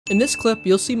In this clip,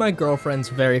 you'll see my girlfriend's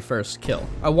very first kill.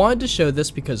 I wanted to show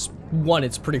this because 1,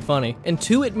 it's pretty funny, and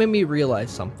 2, it made me realize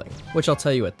something, which I'll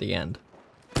tell you at the end.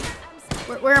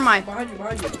 Where am I? Behind you,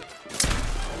 behind you. I'm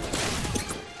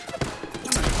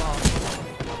gonna fall.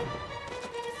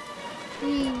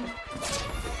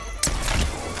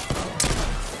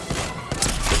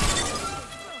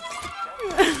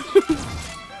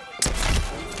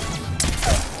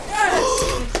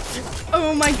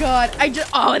 Oh my god,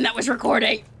 oh, and that was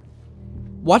recording.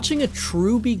 Watching a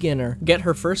true beginner get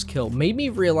her first kill made me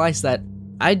realize that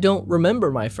I don't remember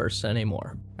my first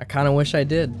anymore. I kinda wish I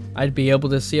did. I'd be able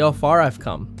to see how far I've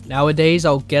come. Nowadays,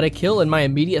 I'll get a kill and my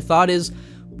immediate thought is,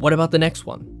 what about the next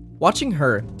one? Watching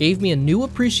her gave me a new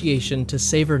appreciation to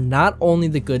savor not only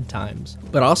the good times,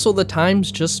 but also the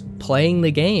times just playing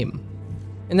the game.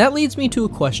 And that leads me to a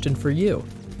question for you.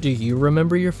 Do you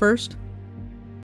remember your first?